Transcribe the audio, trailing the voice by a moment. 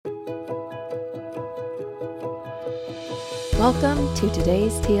Welcome to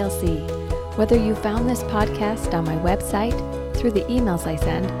today's TLC. Whether you found this podcast on my website, through the emails I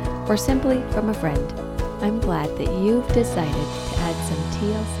send, or simply from a friend, I'm glad that you've decided to add some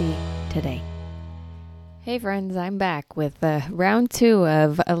TLC today. Hey friends, I'm back with round 2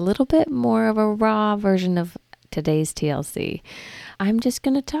 of a little bit more of a raw version of today's TLC. I'm just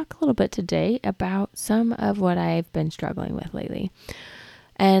going to talk a little bit today about some of what I've been struggling with lately.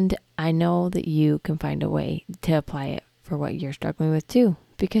 And I know that you can find a way to apply it for what you're struggling with too.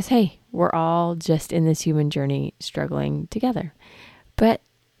 Because hey, we're all just in this human journey struggling together. But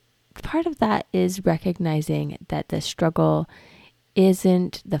part of that is recognizing that the struggle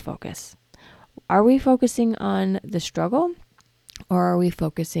isn't the focus. Are we focusing on the struggle or are we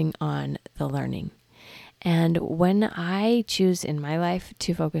focusing on the learning? And when I choose in my life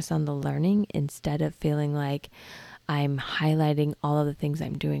to focus on the learning instead of feeling like I'm highlighting all of the things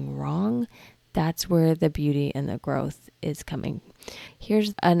I'm doing wrong, that's where the beauty and the growth is coming.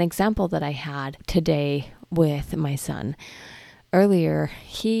 Here's an example that I had today with my son.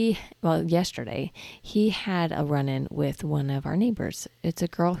 Yesterday, he had a run-in with one of our neighbors. It's a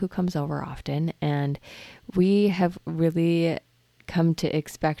girl who comes over often, and we have really come to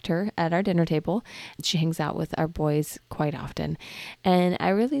expect her at our dinner table. She hangs out with our boys quite often. And I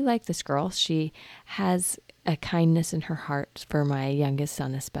really like this girl. She has a kindness in her heart for my youngest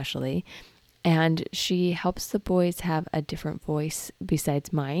son especially. And she helps the boys have a different voice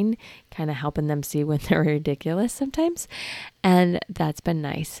besides mine, kind of helping them see when they're ridiculous sometimes. And that's been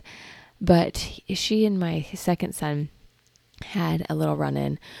nice. But she and my second son had a little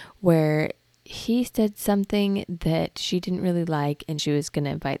run-in where he said something that she didn't really like, and she was going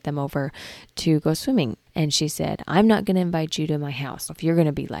to invite them over to go swimming. And she said, "I'm not going to invite you to my house if you're going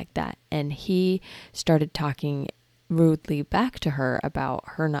to be like that." And he started talking rudely back to her about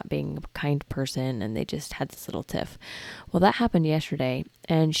her not being a kind person, and they just had this little tiff. Well, that happened yesterday,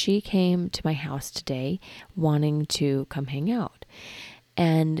 and she came to my house today wanting to come hang out.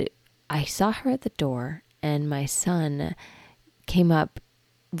 And I saw her at the door, and my son came up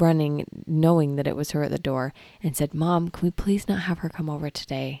running, knowing that it was her at the door, and said, "Mom, can we please not have her come over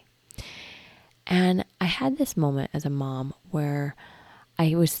today?" And I had this moment as a mom where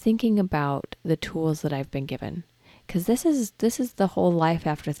I was thinking about the tools that I've been given. Because this is the whole life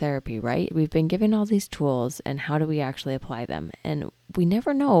after therapy, right? We've been given all these tools, and how do we actually apply them? And we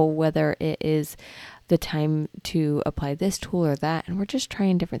never know whether it is the time to apply this tool or that, and we're just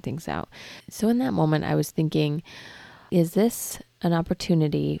trying different things out. So in that moment, I was thinking, is this an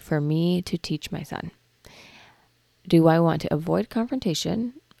opportunity for me to teach my son? Do I want to avoid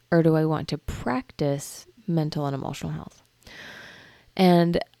confrontation, or do I want to practice mental and emotional health?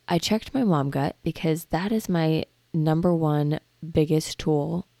 And I checked my mom gut, because that is my number one biggest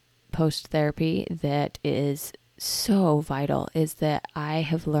tool post-therapy that is so vital, is that I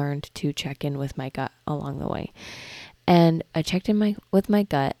have learned to check in with my gut along the way. And I checked in with my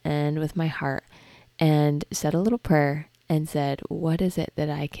gut and with my heart and said a little prayer and said, what is it that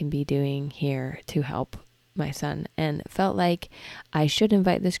I can be doing here to help my son? And felt like I should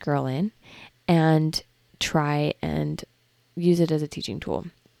invite this girl in and try and use it as a teaching tool.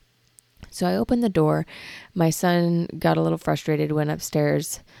 So I opened the door. My son got a little frustrated, went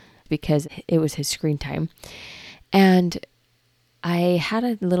upstairs because it was his screen time. And I had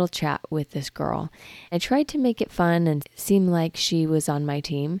a little chat with this girl. I tried to make it fun and seem like she was on my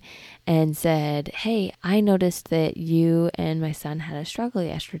team, and said, "Hey, I noticed that you and my son had a struggle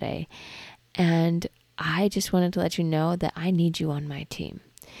yesterday. And I just wanted to let you know that I need you on my team.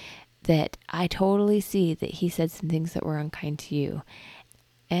 That I totally see that he said some things that were unkind to you.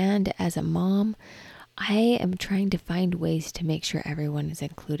 And as a mom, I am trying to find ways to make sure everyone is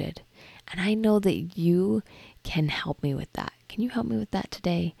included. And I know that you can help me with that. Can you help me with that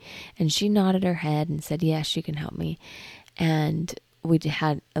today?" And she nodded her head and said, "Yes, she can help me." And we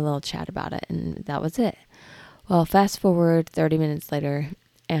had a little chat about it, and that was it. Well, fast forward 30 minutes later,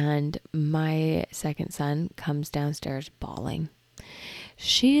 and my second son comes downstairs bawling.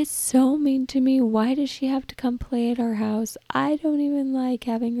 "She is so mean to me. Why does she have to come play at our house? I don't even like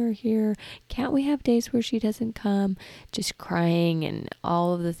having her here. Can't we have days where she doesn't come?" Just crying and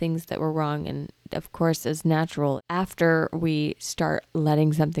all of the things that were wrong. And of course, as natural, after we start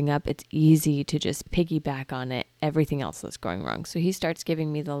letting something up, it's easy to just piggyback on it, everything else that's going wrong. So he starts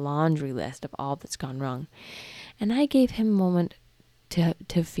giving me the laundry list of all that's gone wrong. And I gave him a moment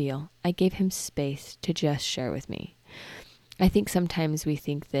to feel. I gave him space to just share with me. I think sometimes we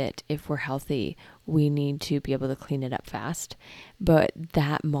think that if we're healthy, we need to be able to clean it up fast. But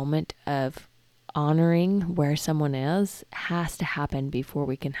that moment of honoring where someone is has to happen before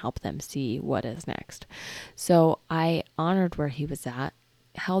we can help them see what is next. So I honored where he was at,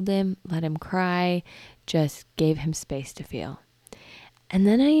 held him, let him cry, just gave him space to feel. And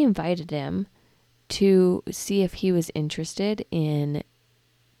then I invited him to see if he was interested in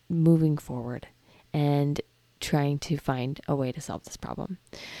moving forward and trying to find a way to solve this problem.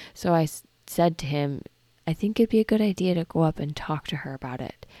 So I said to him, I think it'd be a good idea to go up and talk to her about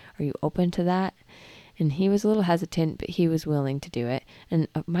it. Are you open to that? And he was a little hesitant, but he was willing to do it. And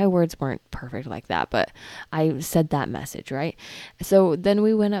my words weren't perfect like that, but I said that message, right? So then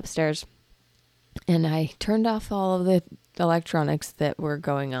we went upstairs and I turned off all of the electronics that were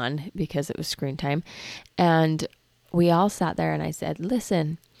going on because it was screen time. And we all sat there and I said,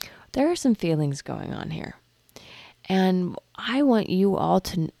 listen, there are some feelings going on here. And I want you all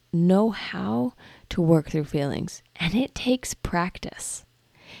to know how to work through feelings. And it takes practice.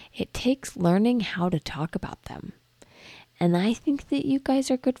 It takes learning how to talk about them. And I think that you guys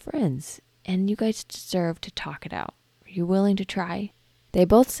are good friends and you guys deserve to talk it out. Are you willing to try? They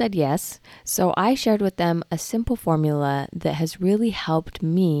both said yes. So I shared with them a simple formula that has really helped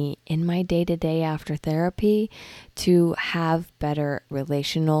me in my day-to-day after therapy to have better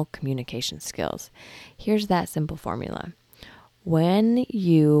relational communication skills. Here's that simple formula. When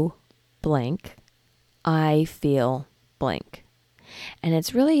you blank, I feel blank. And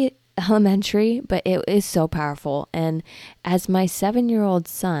it's really elementary, but it is so powerful. And as my 7-year-old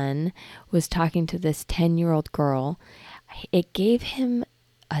son was talking to this 10-year-old girl, it gave him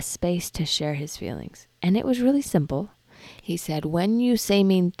a space to share his feelings. And it was really simple. He said, when you say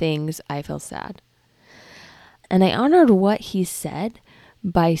mean things, I feel sad. And I honored what he said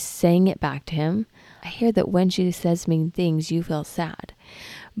by saying it back to him. I hear that when she says mean things, you feel sad.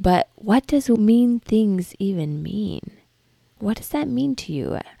 But what does mean things even mean? What does that mean to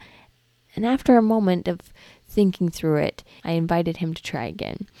you? And after a moment of thinking through it, I invited him to try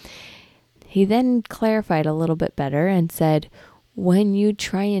again. He then clarified a little bit better and said, when you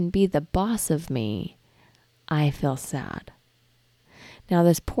try and be the boss of me, I feel sad. Now,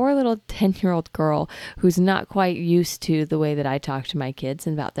 this poor little 10-year-old girl who's not quite used to the way that I talk to my kids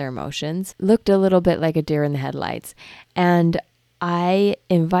about their emotions looked a little bit like a deer in the headlights. And I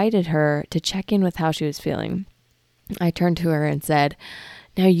invited her to check in with how she was feeling. I turned to her and said,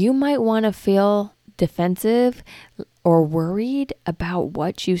 now you might want to feel defensive or worried about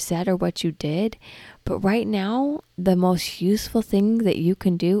what you said or what you did. But right now, the most useful thing that you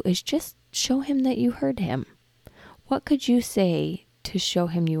can do is just show him that you heard him. What could you say to show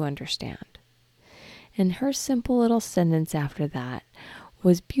him you understand? And her simple little sentence after that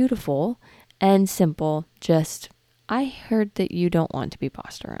was beautiful and simple. Just, I heard that you don't want to be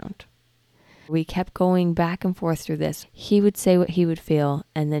bossed around. We kept going back and forth through this. He would say what he would feel,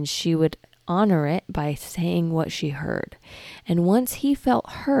 and then she would honor it by saying what she heard. And once he felt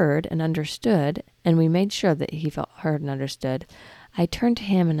heard and understood, and we made sure that he felt heard and understood, I turned to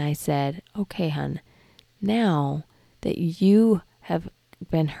him and I said, okay, hon, now that you have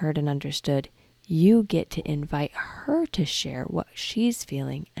been heard and understood, you get to invite her to share what she's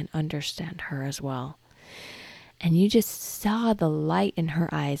feeling and understand her as well. And you just saw the light in her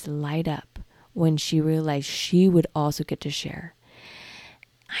eyes light up when she realized she would also get to share.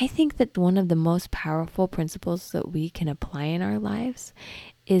 I think that one of the most powerful principles that we can apply in our lives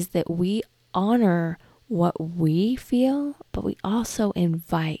is that we honor what we feel, but we also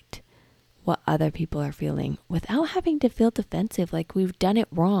invite what other people are feeling without having to feel defensive like we've done it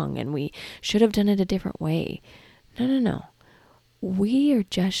wrong and we should have done it a different way. No. We are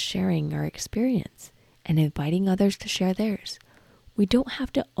just sharing our experience and inviting others to share theirs. We don't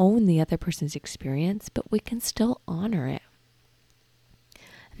have to own the other person's experience, but we can still honor it.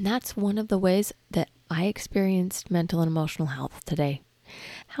 And that's one of the ways that I experienced mental and emotional health today.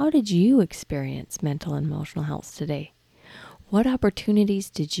 How did you experience mental and emotional health today? What opportunities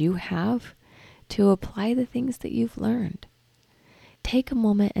did you have to apply the things that you've learned? Take a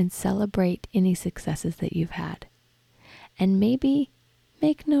moment and celebrate any successes that you've had. And maybe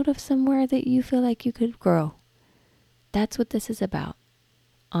make note of somewhere that you feel like you could grow. That's what this is about.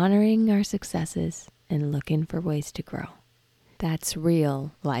 Honoring our successes and looking for ways to grow. That's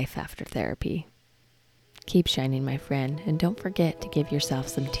real life after therapy. Keep shining, my friend, and don't forget to give yourself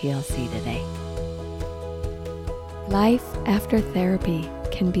some TLC today. Life after therapy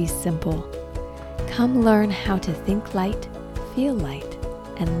can be simple. Come learn how to think light, feel light,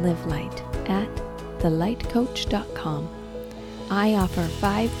 and live light at thelightcoach.com. I offer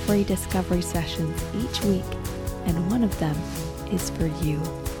 5 free discovery sessions each week, and one of them is for you.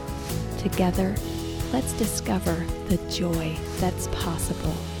 Together, let's discover the joy that's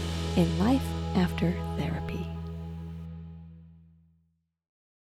possible in life after therapy.